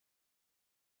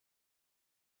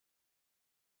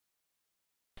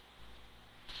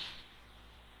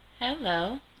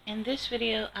Hello. In this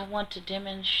video, I want to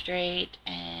demonstrate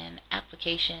an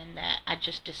application that I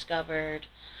just discovered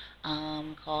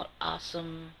called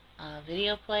Awesome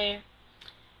Video Player.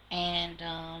 And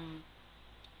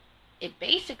it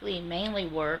basically mainly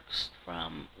works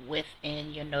from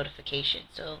within your notification.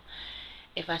 So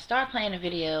if I start playing a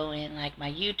video in like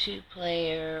my YouTube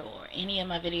player or any of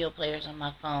my video players on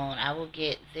my phone, I will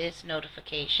get this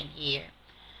notification here.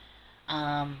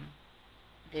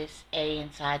 This A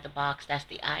inside the box, that's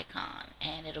the icon,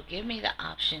 and it'll give me the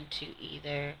option to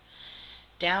either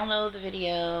download the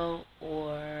video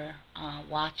or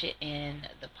watch it in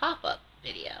the pop-up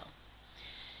video.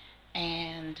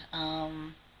 And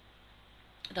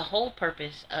the whole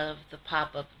purpose of the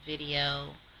pop-up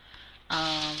video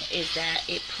is that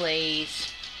it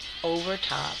plays over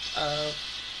top of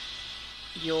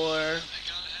your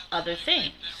other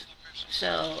things.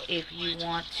 So if you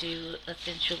want to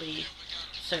essentially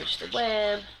search the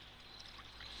web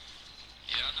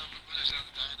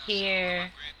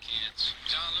here,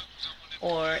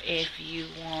 or if you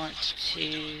want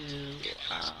to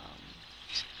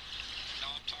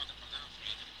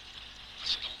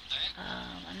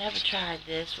I never tried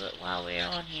this, but while we're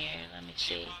on here, let me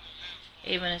see.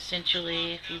 Even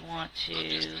essentially, if you want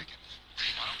to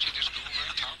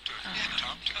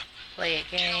play a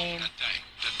game,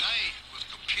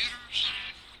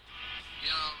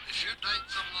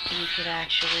 you could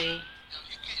actually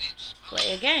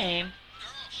play a game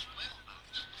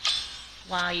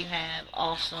while you have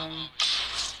awesome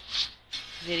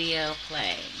video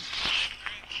playing.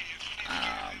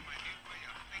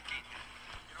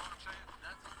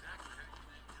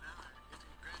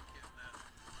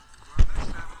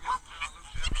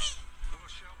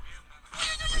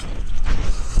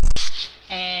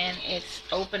 And it's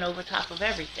open over top of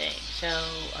everything. So,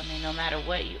 I mean, no matter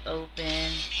what you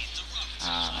open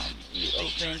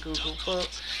Google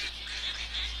Books.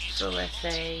 So let's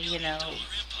say, you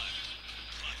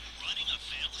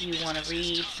want to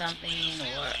read something,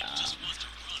 or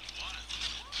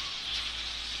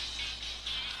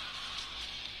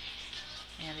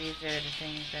these are the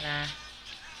things that I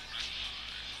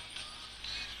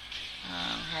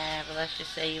have. Let's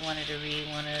just say you wanted to read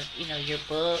one of, your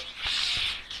books.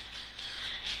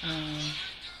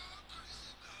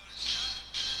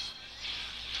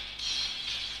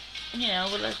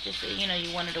 Well, let's just say,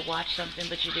 you wanted to watch something,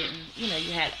 but you didn't,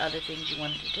 you had other things you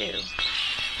wanted to do.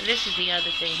 But this is the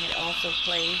other thing. It also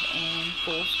plays in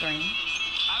full screen.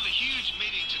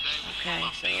 Okay,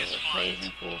 so it plays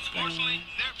in full screen.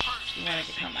 If you wanted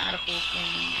to come out of full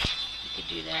screen, you could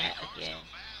do that again.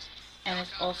 And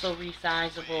it's also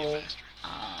resizable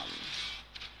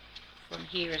from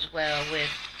here as well with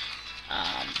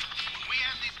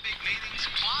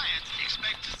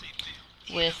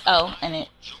and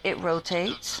it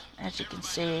rotates. As you can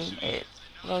see, it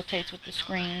rotates with the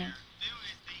screen,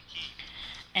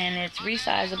 and it's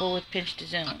resizable with pinch to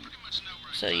zoom,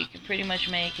 so you can pretty much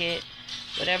make it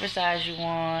whatever size you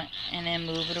want and then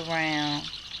move it around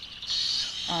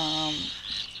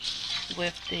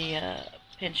with the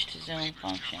pinch to zoom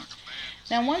function.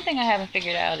 Now, one thing I haven't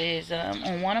figured out is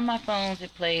on one of my phones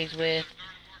it plays with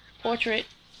portrait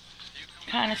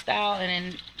kind of style, and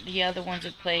then the other ones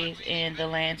it plays in the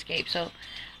landscape. So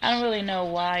I don't really know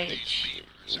why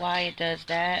it does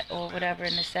that or whatever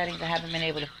in the settings. I haven't been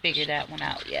able to figure that one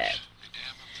out yet.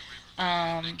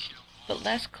 But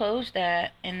let's close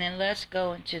that, and then let's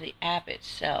go into the app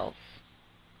itself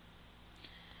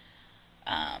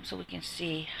so we can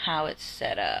see how it's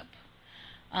set up.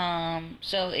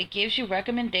 So it gives you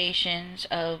recommendations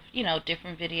of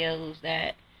different videos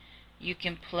that you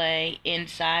can play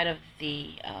inside of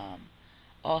the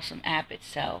awesome app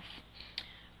itself.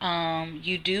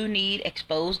 You do need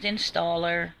xposed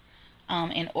installer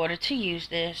in order to use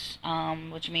this,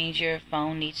 which means your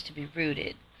phone needs to be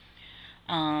rooted.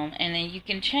 And then you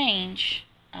can change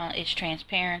its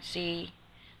transparency,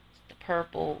 the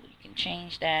purple. You can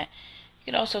change that. You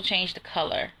can also change the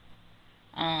color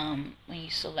when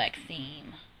you select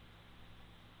theme.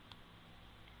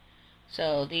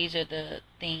 So these are the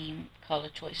theme color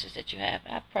choices that you have.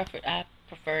 I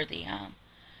prefer the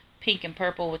pink and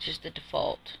purple, which is the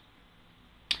default.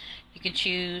 You can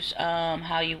choose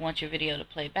how you want your video to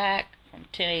play back, from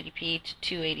 1080p to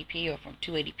 280p, or from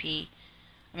 240p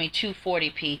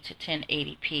to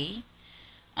 1080p.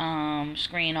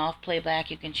 Screen off playback,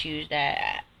 you can choose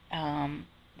that,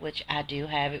 which I do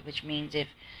have it, which means if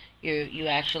you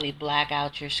actually black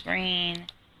out your screen,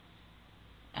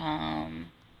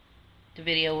 the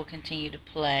video will continue to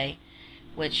play,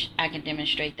 which I can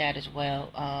demonstrate that as well.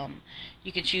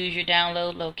 You can choose your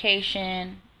download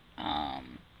location,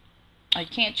 or you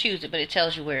can't choose it, but it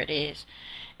tells you where it is.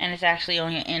 And it's actually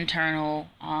on your internal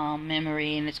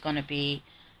memory, and it's going to be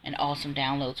an awesome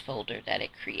downloads folder that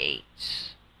it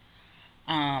creates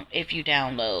if you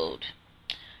download.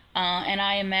 And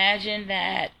I imagine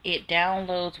that it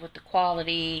downloads with the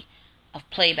quality of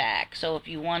playback. So if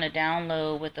you want to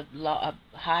download with a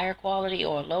higher quality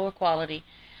or a lower quality,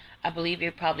 I believe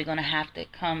you're probably going to have to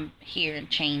come here and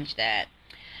change that.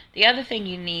 The other thing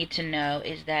you need to know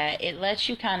is that it lets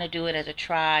you kind of do it as a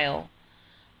trial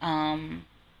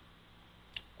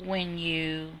when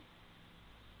you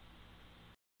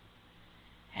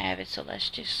have it. So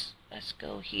let's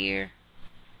go here.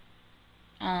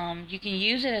 You can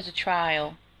use it as a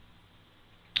trial,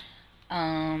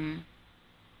 but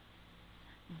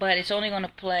it's only going to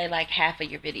play like half of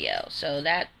your video. So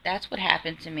that's what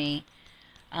happened to me,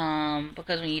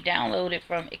 because when you download it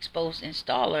from xposed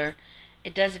installer,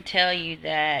 it doesn't tell you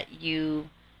that you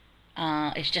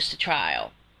it's just a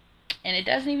trial, and it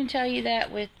doesn't even tell you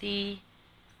that with the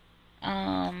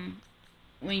when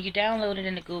you download it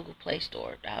in the Google Play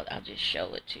Store. I'll just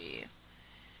show it to you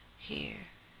here.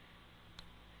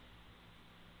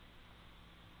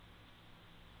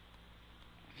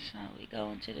 So we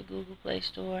go into the Google Play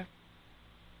Store.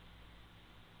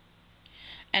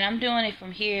 And I'm doing it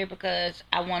from here because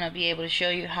I want to be able to show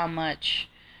you how much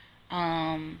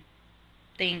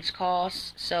things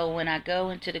cost. So when I go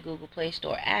into the Google Play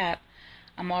Store app,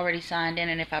 I'm already signed in,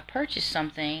 and if I purchase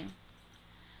something,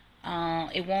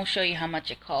 it won't show you how much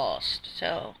it cost.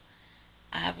 So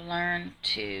I've learned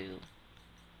to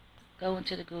go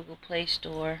into the Google Play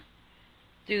Store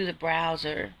through the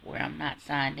browser where I'm not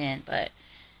signed in, but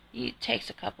it takes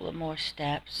a couple of more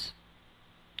steps.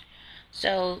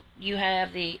 So you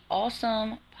have the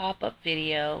awesome pop-up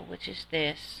video, which is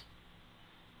this,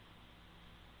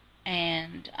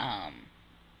 and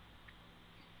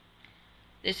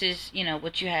this is, you know,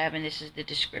 what you have, and this is the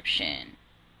description,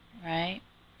 right?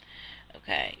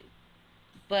 Okay,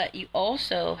 but you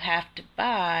also have to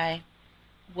buy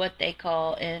what they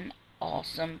call an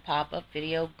awesome pop-up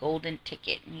video golden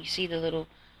ticket, and you see the little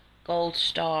gold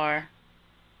star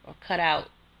or cut out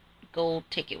gold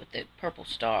ticket with the purple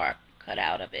star cut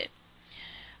out of it.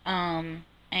 And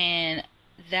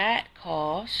that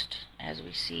cost, as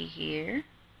we see here,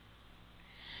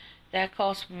 that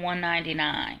costs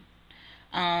 $1.99.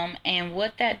 And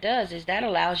what that does is that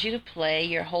allows you to play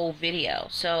your whole video.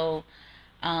 So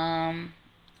I'll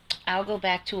go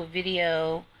back to a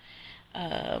video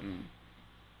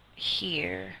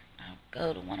here. I'll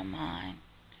go to one of mine.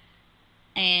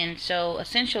 And so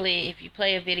essentially, if you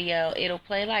play a video, it'll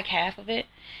play like half of it,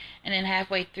 and then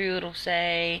halfway through it'll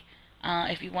say,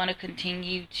 if you want to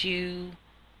continue to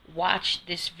watch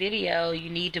this video, you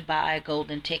need to buy a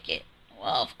golden ticket.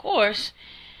 Well, of course,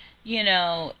 you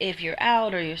know, if you're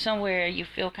out or you're somewhere, you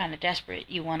feel kind of desperate,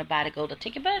 you want to buy the golden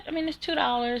ticket. But I mean, it's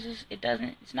 $2.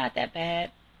 It's not that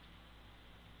bad.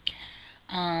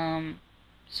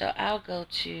 So I'll go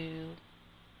to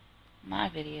my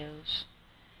videos,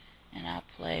 and I'll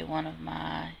play one of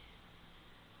my,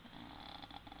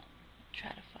 try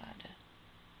to find a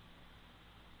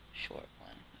short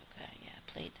one. Okay, yeah, I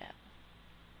played that one.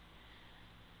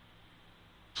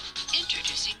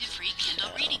 Introducing the free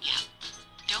Kindle reading app.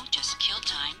 Don't just kill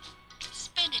time,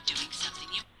 spend it doing something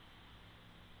you...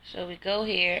 So we go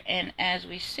here, and as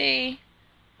we see,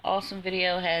 Awesome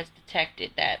Video has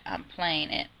detected that I'm playing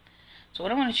it. So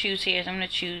what I want to choose here is I'm going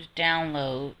to choose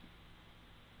download.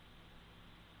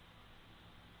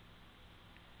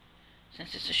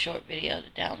 Since it's a short video, the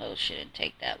download shouldn't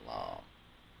take that long.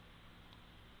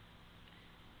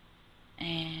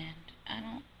 And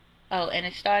and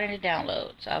it's starting to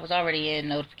download. So I was already in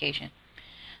notification.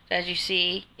 So as you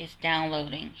see, it's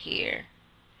downloading here.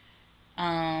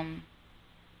 Because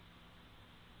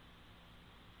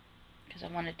I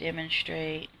want to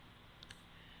demonstrate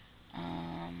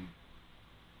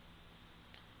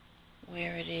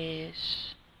where it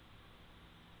is.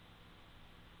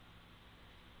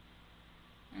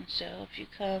 And so if you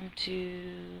come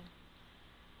to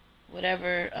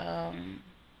whatever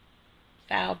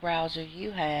file browser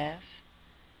you have,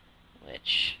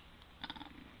 which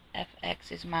FX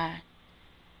is my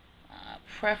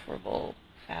preferable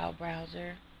file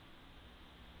browser,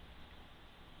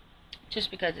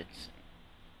 just because it's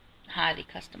highly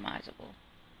customizable.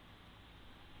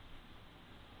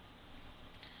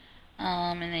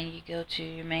 And then you go to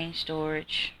your main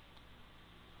storage,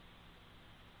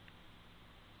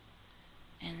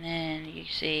 and then you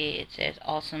see it says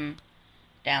awesome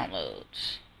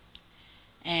downloads,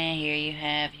 and here you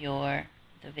have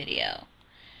the video,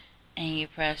 and you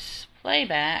press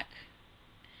playback,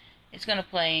 it's going to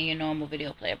play in your normal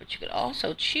video player, but you could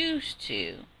also choose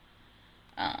to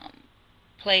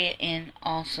play it in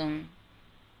awesome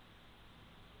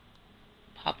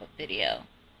pop-up video.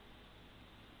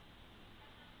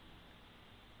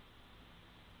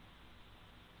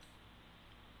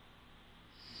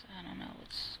 So I don't know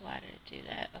why did it do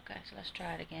that. Okay, so let's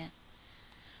try it again.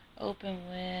 Open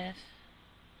with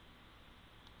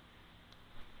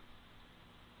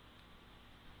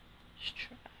let's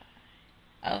try.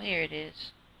 Oh, here it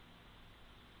is.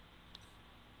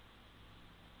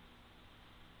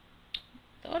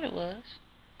 Thought it was.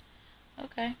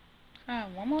 Okay. Try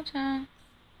it one more time.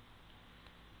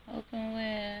 Open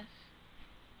with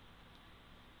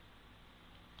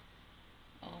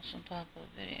awesome pop-up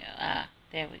video. Ah,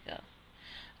 there we go.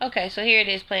 Okay, so here it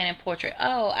is playing in portrait.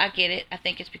 Oh, I get it. I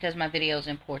think it's because my video is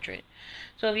in portrait.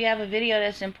 So if you have a video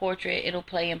that's in portrait, it'll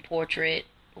play in portrait,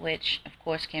 which of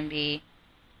course can be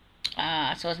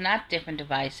so it's not different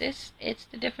devices, it's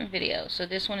the different videos. So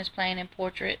this one is playing in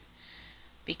portrait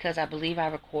because I believe I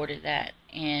recorded that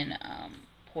in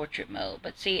portrait mode.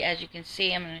 But see, as you can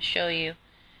see, I'm going to show you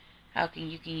how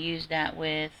you can use that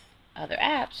with other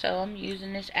apps. So I'm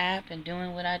using this app and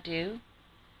doing what I do,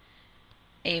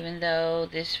 even though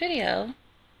this video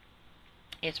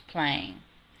is playing.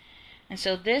 And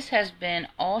so this has been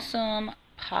awesome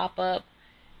pop-up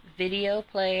video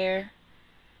player.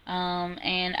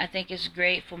 And I think it's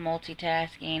great for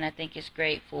multitasking. I think it's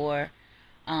great for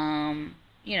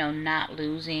you know, not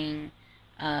losing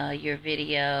your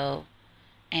video.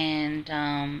 And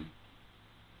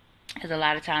because a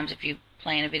lot of times if you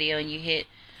play in a video and you hit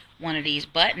one of these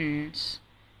buttons,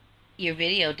 your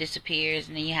video disappears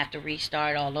and then you have to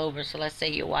restart all over. So let's say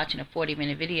you're watching a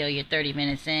 40-minute video, you're 30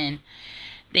 minutes in,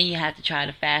 then you have to try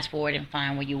to fast forward and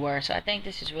find where you were. So I think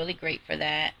this is really great for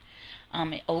that.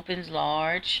 It opens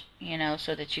large, you know,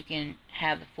 so that you can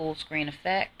have the full screen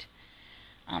effect.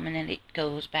 And then it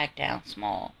goes back down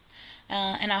small.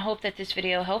 And I hope that this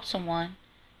video helps someone.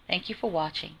 Thank you for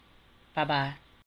watching. Bye-bye.